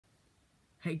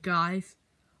Hey guys,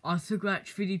 also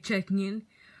Gratch Video checking in.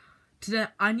 Today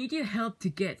I need your help to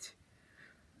get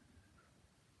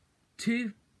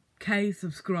 2K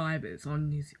subscribers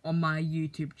on my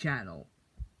YouTube channel.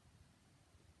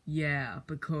 Yeah,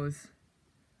 because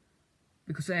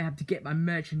I have to get my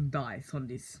merchandise on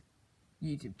this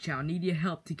YouTube channel. I need your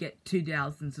help to get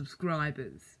 2,000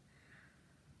 subscribers.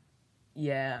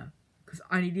 Yeah, because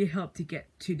I need your help to get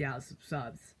 2,000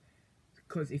 subs.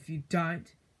 Because if you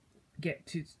don't get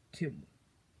to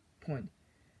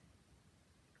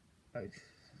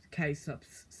 2.0K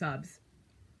subs,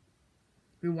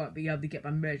 we won't be able to get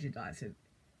my merchandise in.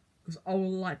 Because I would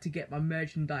like to get my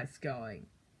merchandise going.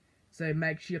 So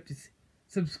make sure you have to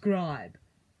subscribe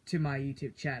to my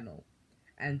YouTube channel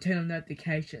and turn on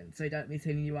notifications so you don't miss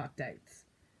any new updates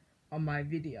on my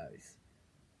videos.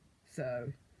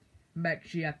 So make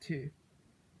sure you have to,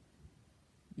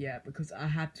 yeah, because I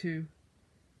have to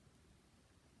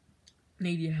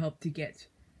need your help to get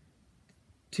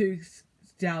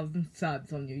 2,000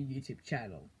 subs on your YouTube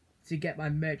channel to get my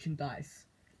merchandise,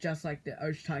 just like the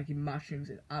Oshitaki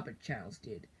Mushrooms and other channels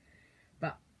did.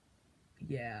 But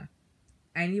yeah,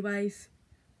 anyways,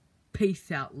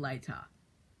 peace out later.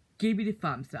 Give me the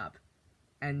thumbs up,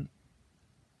 and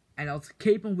I'll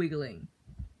keep on wiggling.